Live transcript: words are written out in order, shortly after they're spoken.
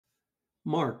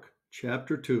Mark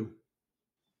chapter 2.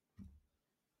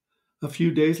 A few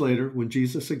days later, when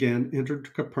Jesus again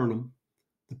entered Capernaum,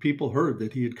 the people heard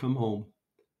that he had come home.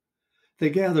 They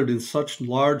gathered in such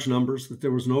large numbers that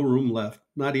there was no room left,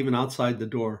 not even outside the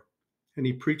door, and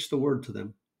he preached the word to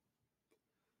them.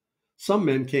 Some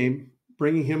men came,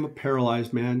 bringing him a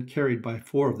paralyzed man carried by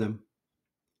four of them.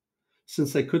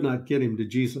 Since they could not get him to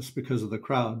Jesus because of the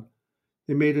crowd,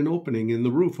 they made an opening in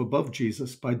the roof above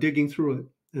Jesus by digging through it,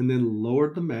 and then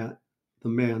lowered the mat the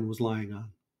man was lying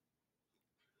on.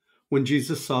 When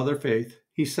Jesus saw their faith,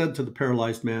 he said to the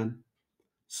paralyzed man,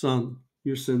 "Son,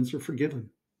 your sins are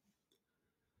forgiven."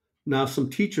 Now some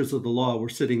teachers of the law were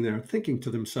sitting there, thinking to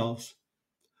themselves,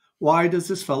 "Why does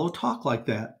this fellow talk like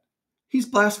that? He's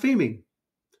blaspheming.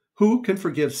 Who can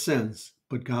forgive sins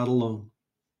but God alone?"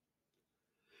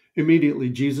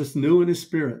 Immediately Jesus knew in his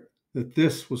spirit that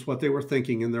this was what they were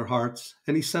thinking in their hearts,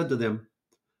 and he said to them,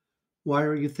 "Why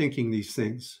are you thinking these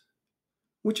things?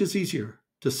 Which is easier,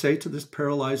 to say to this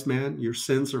paralyzed man, 'Your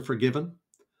sins are forgiven,'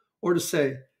 or to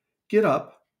say, 'Get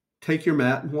up, take your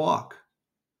mat and walk'?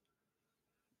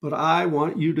 But I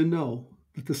want you to know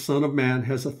that the Son of Man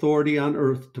has authority on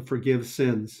earth to forgive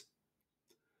sins."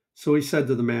 So he said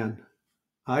to the man,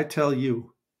 "I tell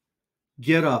you,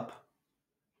 get up,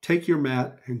 take your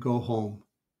mat and go home."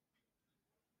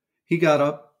 He got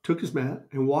up, took his mat,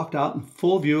 and walked out in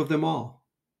full view of them all.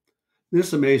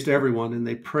 This amazed everyone, and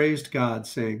they praised God,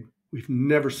 saying, "We've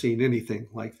never seen anything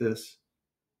like this."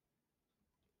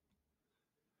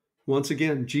 Once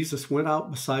again, Jesus went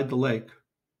out beside the lake.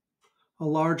 A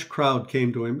large crowd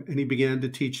came to him, and he began to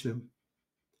teach them.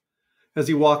 As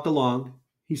he walked along,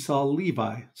 he saw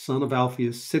Levi, son of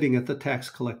Alphaeus, sitting at the tax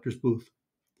collector's booth.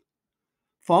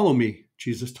 "Follow me,"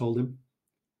 Jesus told him.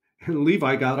 And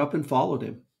Levi got up and followed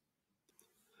him.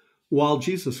 While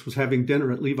Jesus was having dinner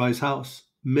at Levi's house,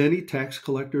 many tax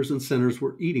collectors and sinners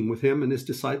were eating with him and his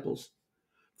disciples,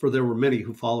 for there were many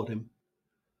who followed him.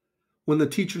 When the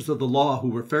teachers of the law, who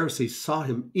were Pharisees, saw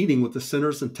him eating with the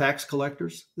sinners and tax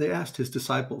collectors, they asked his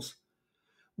disciples,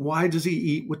 "Why does he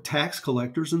eat with tax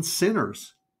collectors and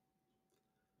sinners?"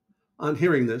 On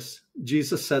hearing this,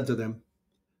 Jesus said to them,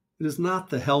 "It is not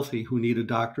the healthy who need a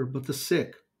doctor, but the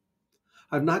sick.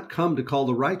 I've not come to call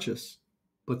the righteous,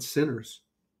 but sinners."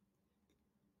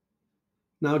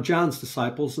 Now John's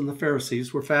disciples and the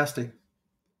Pharisees were fasting.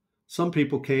 Some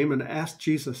people came and asked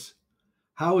Jesus,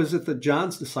 "How is it that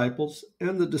John's disciples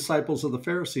and the disciples of the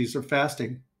Pharisees are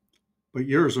fasting, but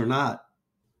yours are not?"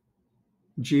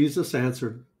 Jesus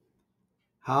answered,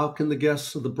 "How can the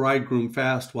guests of the bridegroom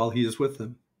fast while he is with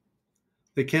them?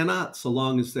 They cannot, so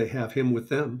long as they have him with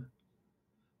them.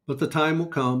 But the time will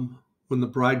come when the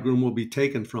bridegroom will be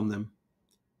taken from them,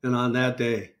 and on that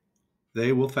day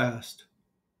they will fast.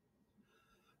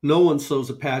 No one sews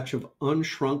a patch of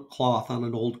unshrunk cloth on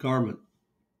an old garment.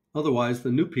 Otherwise,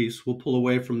 the new piece will pull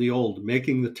away from the old,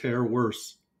 making the tear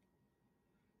worse.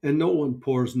 And no one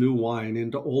pours new wine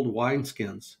into old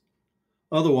wineskins.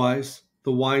 Otherwise,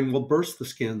 the wine will burst the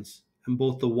skins, and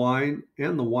both the wine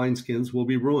and the wineskins will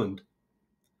be ruined.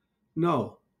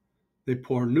 No, they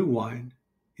pour new wine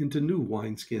into new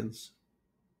wineskins."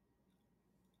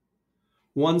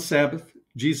 One Sabbath,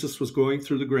 Jesus was going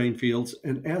through the grain fields,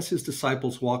 and as his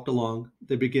disciples walked along,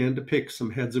 they began to pick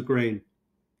some heads of grain.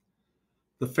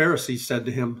 The Pharisees said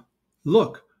to him,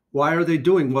 "Look, why are they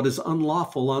doing what is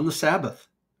unlawful on the Sabbath?"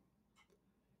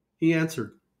 He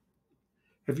answered,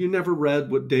 "Have you never read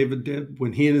what David did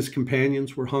when he and his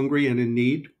companions were hungry and in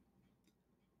need?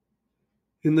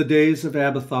 In the days of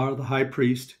Abiathar the high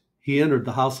priest, he entered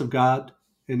the house of God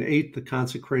and ate the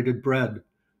consecrated bread,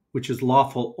 which is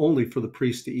lawful only for the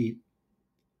priest to eat.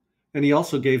 And he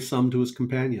also gave some to his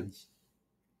companions."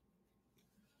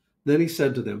 Then he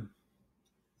said to them,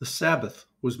 "The Sabbath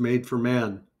was made for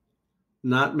man,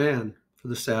 not man for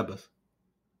the Sabbath.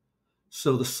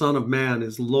 So the Son of Man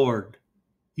is Lord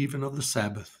even of the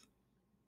Sabbath."